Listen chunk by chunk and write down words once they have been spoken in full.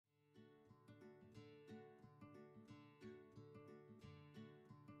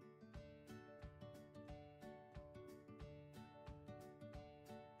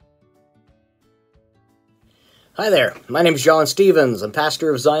Hi there, my name is John Stevens. I'm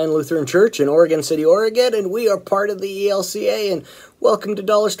pastor of Zion Lutheran Church in Oregon City, Oregon, and we are part of the ELCA, and welcome to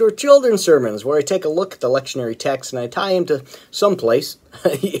Dollar Store Children's Sermons, where I take a look at the lectionary text and I tie him to someplace.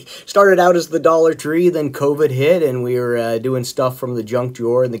 Started out as the Dollar Tree, then COVID hit, and we were doing stuff from the junk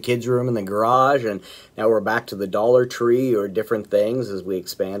drawer in the kids' room in the garage, and now we're back to the Dollar Tree or different things as we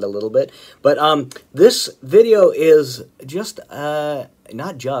expand a little bit. But this video is just, it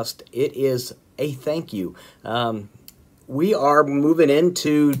is a thank you. We are moving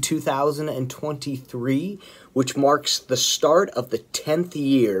into 2023, which marks the start of the 10th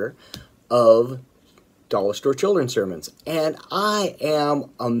year of Dollar Store Children's Sermons, and I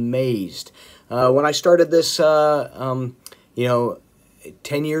am amazed. When I started this, 10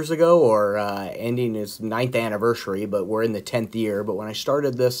 years ago, or ending its 9th anniversary, but we're in the 10th year. But when I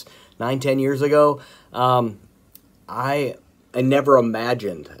started this 10 years ago, I never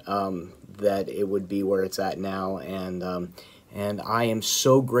imagined that it would be where it's at now, and I am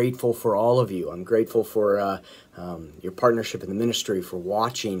so grateful for all of you. I'm grateful for your partnership in the ministry, for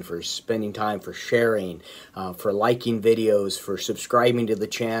watching, for spending time, for sharing, for liking videos, for subscribing to the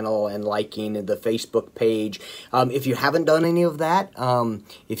channel and liking the Facebook page. If you haven't done any of that,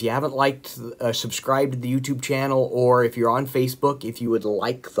 if you haven't liked, subscribed to the YouTube channel, or if you're on Facebook, if you would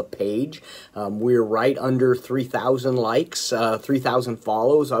like the page, we're right under 3,000 likes, 3,000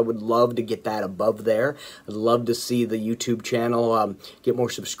 follows. I would love to get that above there. I'd love to see the YouTube channel get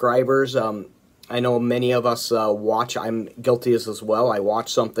more subscribers. I know many of us watch. I'm guilty as well. I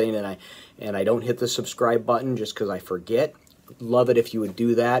watch something and I don't hit the subscribe button just because I forget. Love it if you would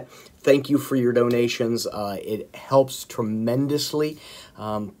do that. Thank you for your donations. It helps tremendously.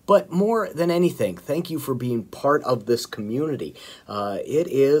 But more than anything, thank you for being part of this community.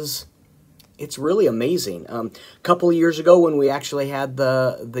 It's really amazing. A couple of years ago, when we actually had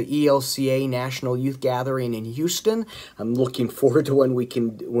the ELCA National Youth Gathering in Houston, I'm looking forward to when we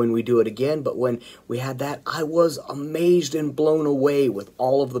do it again. But when we had that, I was amazed and blown away with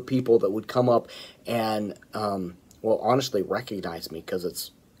all of the people that would come up and, honestly recognize me,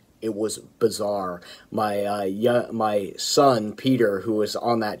 because it was bizarre. My son Peter, who was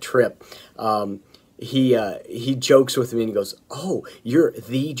on that trip, he jokes with me and he goes, "Oh, you're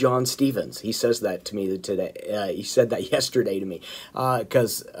the John Stevens." He says that to me today. He said that yesterday to me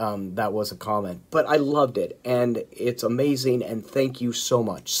because that was a comment. But I loved it, and it's amazing, and thank you so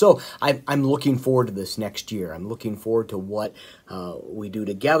much. So I'm looking forward to this next year. I'm looking forward to what we do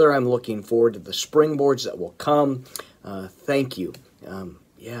together. I'm looking forward to the springboards that will come. Thank you.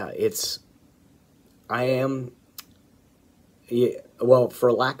 Well,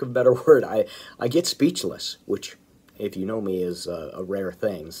 for lack of a better word, I get speechless, which, if you know me, is a rare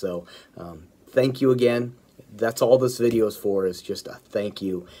thing. So thank you again. That's all this video is for, is just a thank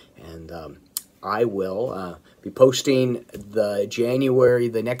you. And I will be posting the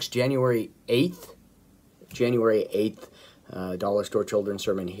next January 8th Dollar Store Children's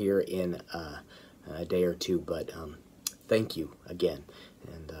Sermon here in a day or two. But thank you again.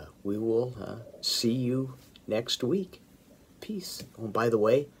 And we will see you next week. Peace. Oh, by the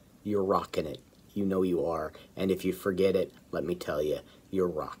way, you're rocking it. You know you are. And if you forget it, let me tell you, you're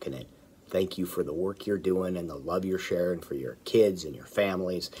rocking it. Thank you for the work you're doing and the love you're sharing for your kids and your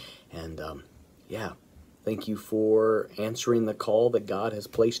families. And thank you for answering the call that God has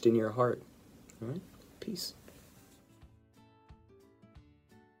placed in your heart. All right? Peace.